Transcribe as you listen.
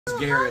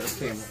Garrett of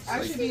camels.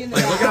 Like, look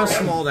at how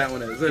small that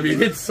one is. I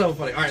mean, it's so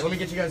funny. All right, let me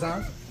get you guys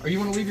on. Or you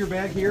want to leave your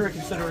bag here? I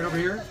can set it right over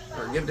here,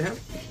 or give it to him.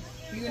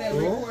 You're gonna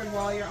record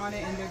while you're on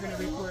it, and they're gonna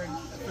record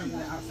from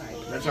the outside.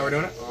 That's how we're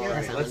doing it. All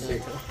right, so let's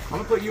see. I'm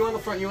gonna put you on the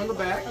front, you on the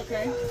back.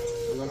 Okay.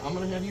 And then I'm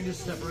gonna have you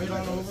just step right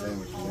on over. I'm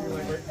gonna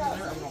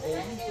hold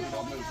you so you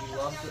don't move. He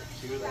loves it.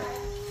 Do that.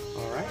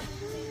 All right.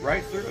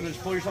 Right through, and then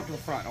just pull yourself to the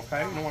front.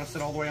 Okay. You don't want to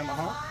sit all the way on the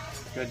hump.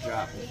 Good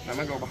job. I'm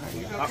gonna go behind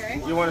you.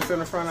 Okay. You want to sit in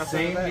the front?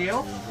 Same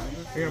deal.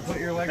 You're gonna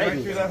put your leg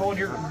right through that hole.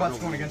 Your butt's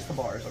going against the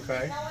bars.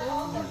 Okay.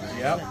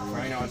 Yep.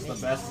 Right now it's the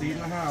best seat in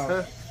the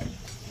house.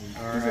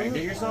 All right.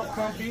 Get yourself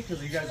comfy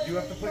because you guys do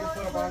have to put your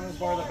foot up on this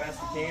bar the best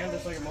you can,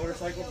 just like a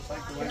motorcycle, just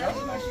like the way up.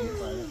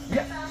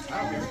 Yeah. I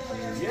don't care.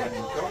 Yeah.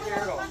 Don't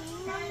care at all.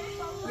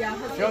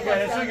 Yeah. She'll get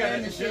it. She'll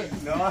get it. She'll.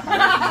 No.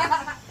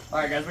 All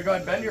right, guys, but go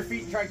ahead, bend your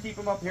feet and try to keep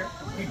him up here.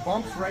 He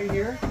bumps right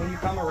here when you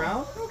come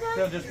around. Okay.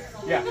 He'll just,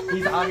 yeah,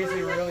 he's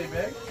obviously really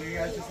big, so you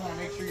guys just want to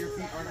make sure your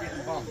feet aren't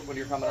getting bumped when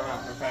you're coming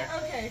around, okay?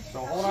 Okay.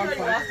 So hold on. She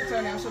lost the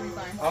toenail, she'll be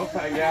fine.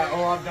 Okay, yeah,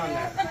 oh, I've done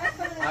that.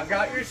 I've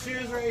got your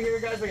shoes right here,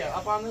 guys. We got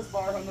up on this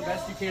bar, on the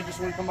best you can, just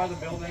when you come by the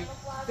building.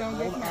 Don't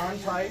hold on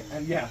tight,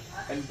 and yeah,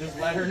 and just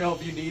let her know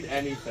if you need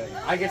anything.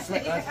 I get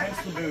sweat, that's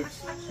hence the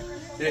boots.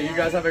 Yeah, you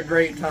guys have a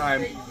great time.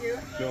 Thank you.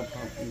 Go,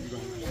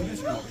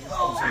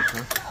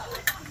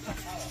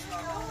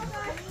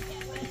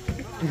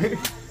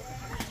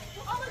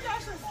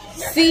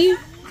 See,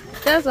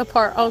 that's a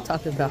part I'm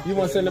talking about. You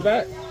want to sit in the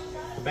back?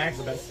 The back's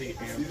the best seat,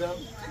 man.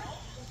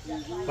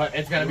 But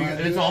it's gotta be.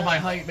 It's all by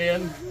height,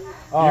 man.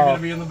 Oh. You're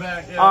gonna be in the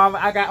back. Yeah.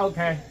 I got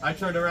okay. I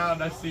turned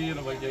around and I see it.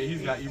 I'm like, yeah,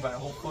 he's got you by a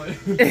whole foot.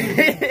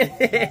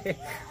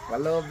 My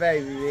little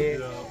baby,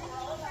 man.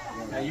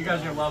 Yeah, you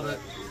guys are gonna love it.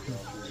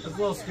 It's a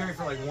little scary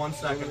for like 1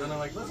 second, then they're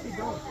like, let's keep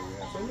going.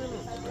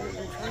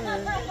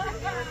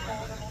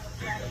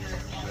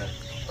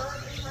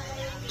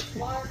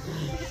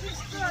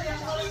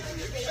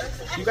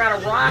 You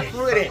gotta rock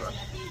with it.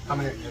 How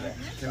many do that?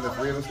 Can the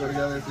three of us go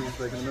together if he's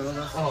like in the middle of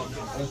us? Oh,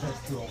 no,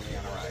 that's two only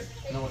on a ride.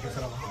 No one can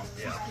sit on the hump.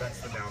 Yeah,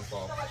 that's the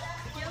downfall.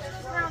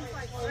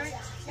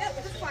 Yep,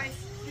 it's fine.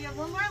 We have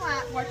one more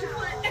lap. Watch your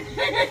foot.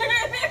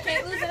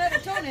 Can't lose another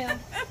toenail.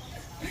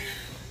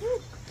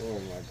 Oh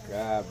my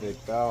God,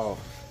 big dog.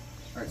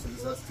 Alright, so this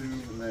is us two,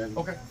 and then...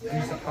 Okay.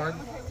 And you set hard?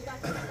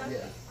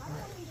 Yeah.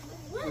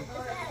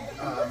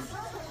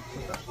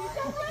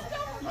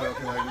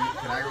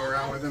 Can I go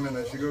around with him and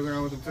then she goes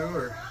around with him too,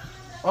 or?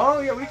 Oh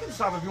yeah, we can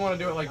stop if you want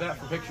to do it like that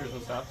for pictures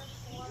and stuff.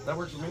 That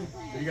works for me.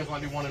 If you guys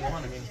want to do one and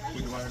one, I mean,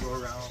 we want to go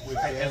around. With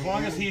as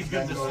long as he's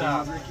good to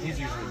stop, he's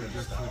usually good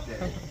to stop.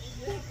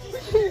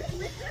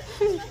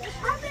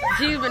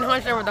 She's been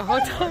hunched over the whole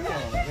time.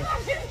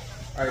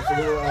 Alright, so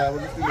we'll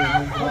just do the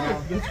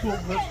That's cool.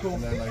 That's cool.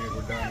 and then like if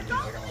we're done,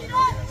 like I want to go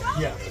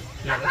again.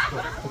 Yeah, that's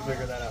cool. We'll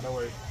figure that out. No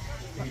worries.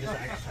 You just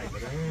act tight.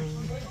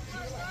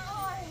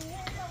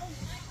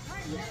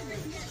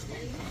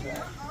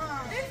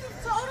 This is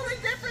totally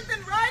different than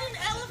riding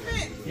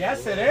elephant.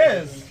 Yes, it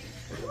is.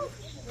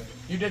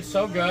 You did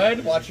so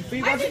good. Watch your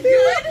feet. I Watch your did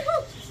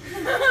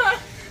feet. good.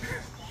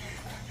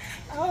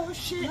 Oh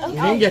shit. I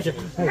didn't get you.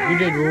 Hey, you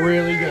did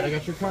really good. I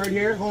got your card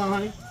here. Hold on,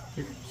 honey.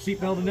 Your seat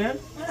belted in.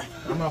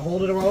 I'm gonna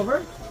hold it over,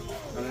 and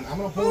then I'm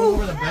gonna hold it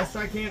over the best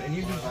I can, and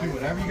you just do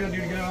whatever you're gonna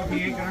do to get off.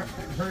 He ain't gonna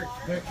hurt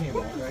that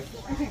camel, okay?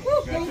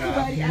 Good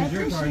job. Here's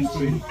your card,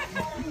 sweetie.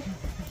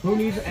 Who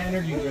needs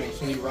energy drinks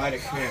when you ride a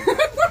camel?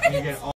 You get all